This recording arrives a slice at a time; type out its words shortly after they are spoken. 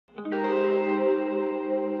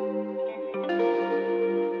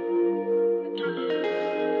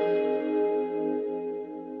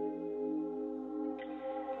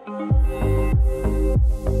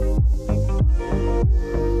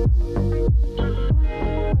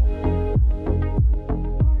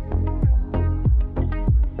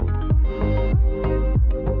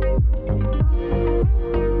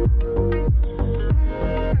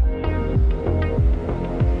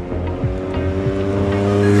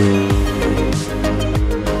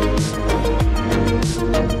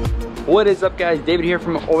What is up, guys? David here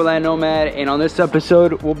from Overland Nomad, and on this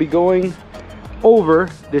episode we'll be going over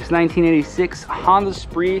this 1986 Honda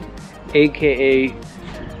Spree, aka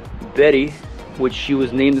Betty, which she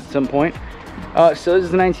was named at some point. So this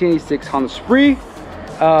is the 1986 Honda Spree.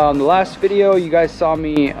 The last video you guys saw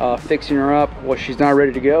me fixing her up. Well, she's not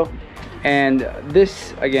ready to go. And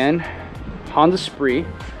this, again, Honda Spree,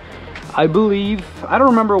 I believe, I don't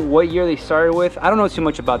remember what year they started with. I don't know too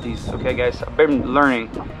much about these, okay guys, I've been learning.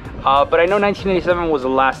 But I know 1987 was the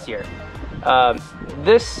last year.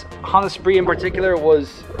 This Honda Spree in particular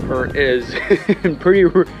was, or is, in pretty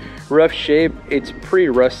rough shape. It's pretty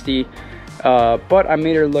rusty, but I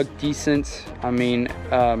made her look decent. I mean,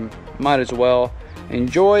 might as well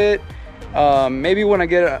enjoy it. Maybe when I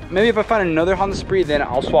get maybe if I find another Honda Spree, then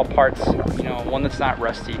I'll swap parts, you know, one that's not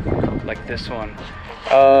rusty like this one.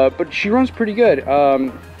 But she runs pretty good.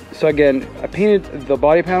 So again, I painted the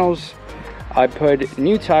body panels. I put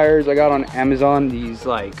new tires I got on Amazon, these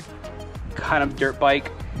like kind of dirt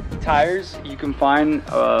bike tires you can find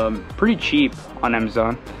pretty cheap on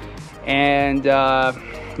Amazon. And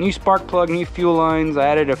new spark plug, new fuel lines. I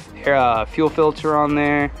added a fuel filter on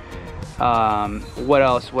there. What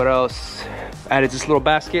else? Added this little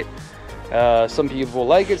basket. Some people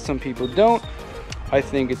like it, some people don't. I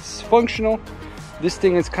think it's functional. This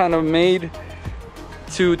thing is kind of made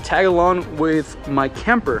to tag along with my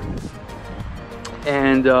camper.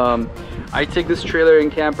 And I take this trailer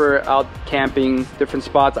and camper out camping, different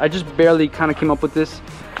spots. I just barely kind of came up with this.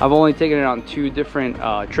 I've only taken it on 2 different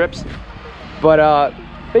trips. But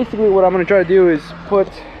basically what I'm gonna try to do is put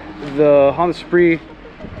the Honda Spree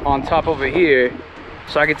on top over here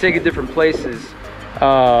so I can take it different places.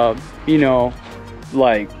 You know,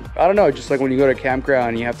 like, I don't know, just like when you go to a campground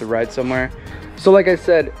and you have to ride somewhere. So like I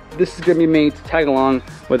said, this is gonna be made to tag along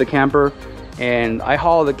with a camper. And I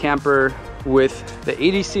haul the camper with the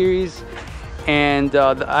 80 series, and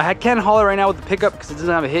I can't haul it right now with the pickup because it doesn't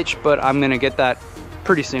have a hitch, but I'm gonna get that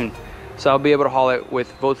pretty soon, so I'll be able to haul it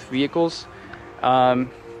with both vehicles.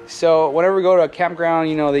 So whenever we go to a campground,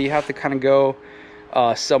 you know, that you have to kind of go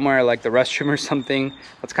somewhere like the restroom or something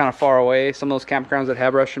that's kind of far away, some of those campgrounds that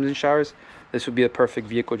have restrooms and showers, this would be a perfect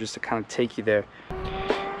vehicle just to kind of take you there.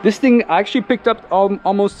 This thing I actually picked up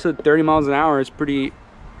almost to 30 miles an hour. It's pretty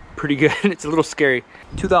good. It's a little scary.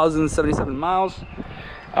 2,077 miles.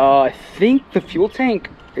 I think the fuel tank,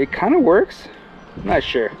 it kind of works. I'm not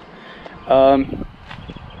sure.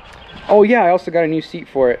 Oh yeah, I also got a new seat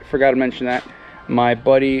for it. Forgot to mention that. My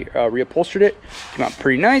buddy reupholstered it. Came out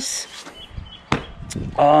pretty nice.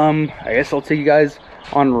 I guess I'll take you guys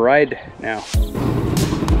on a ride now.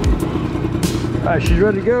 All right, she's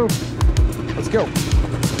ready to go. Let's go.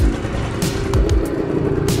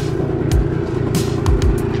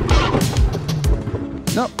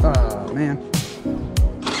 Nope. Oh, man.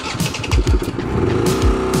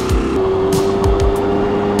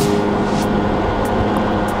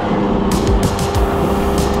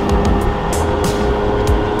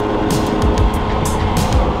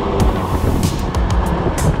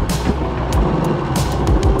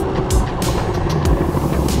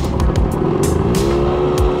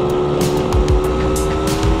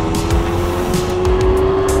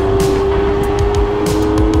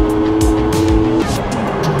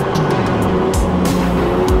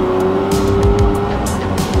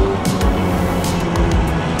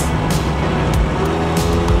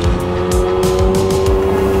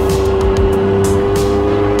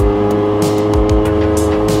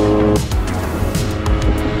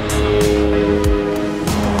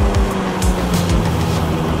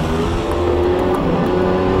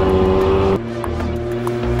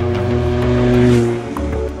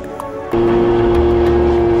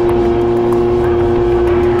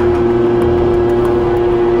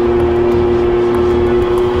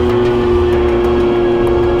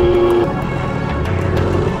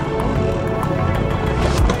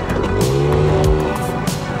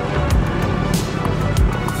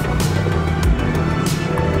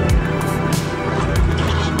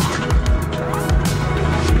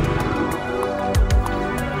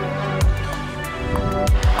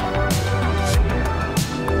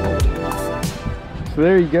 So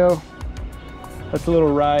there you go. That's a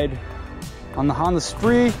little ride on the Honda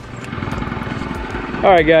Spree.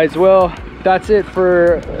 All right guys, well, that's it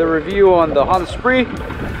for the review on the Honda Spree.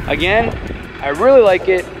 Again, I really like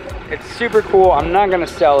it. It's super cool. I'm not gonna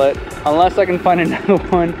sell it unless I can find another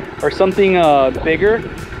one or something bigger,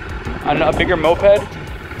 a bigger moped.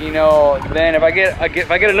 You know, then if I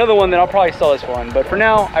get another one, then I'll probably sell this one. But for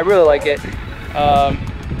now, I really like it.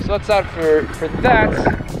 So that's out for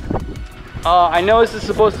that. I know this is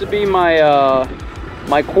supposed to be my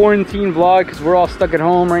my quarantine vlog, because we're all stuck at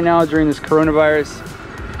home right now during this coronavirus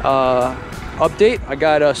update. I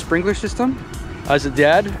got a sprinkler system. As a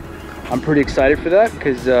dad, I'm pretty excited for that,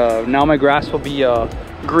 because now my grass will be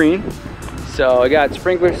green. So I got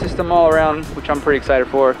sprinkler system all around, which I'm pretty excited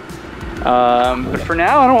for. But for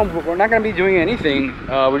now, we're not gonna be doing anything.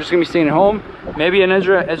 We're just gonna be staying at home. Maybe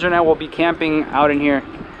Ezra and I will be camping out in here.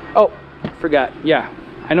 Oh, forgot. Yeah,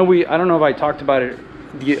 I don't know if I talked about it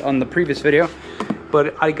on the previous video,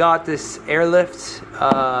 but I got this airlift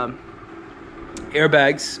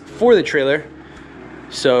airbags for the trailer,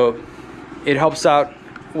 so it helps out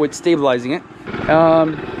with stabilizing it.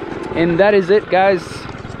 And that is it, guys.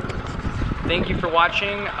 Thank you for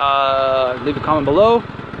watching. Leave a comment below,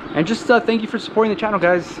 and just thank you for supporting the channel,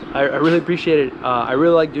 guys. I really appreciate it. I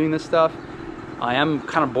really like doing this stuff. I am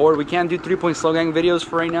kind of bored. We can't do 3-point slow gang videos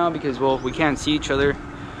for right now because, well, we can't see each other.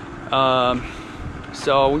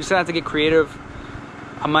 So we just have to get creative.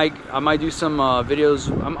 I might do some videos.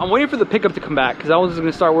 I'm waiting for the pickup to come back, because I was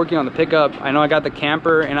gonna start working on the pickup. I know I got the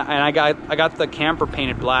camper, and I got the camper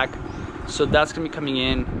painted black, so that's gonna be coming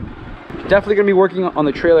in. Definitely gonna be working on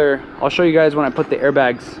the trailer. I'll show you guys when I put the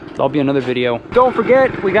airbags. That'll be another video. Don't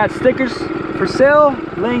forget, we got stickers for sale.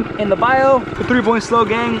 Link in the bio. The 3-point slow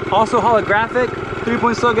gang, also holographic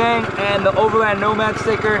 3-point slow gang, and the Overland Nomad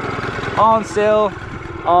sticker on sale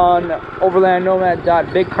on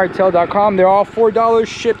overlandnomad.bigcartel.com. They're all $4,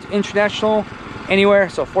 shipped international anywhere,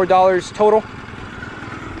 so $4 total.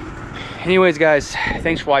 Anyways, guys,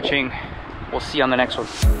 thanks for watching. We'll see you on the next one.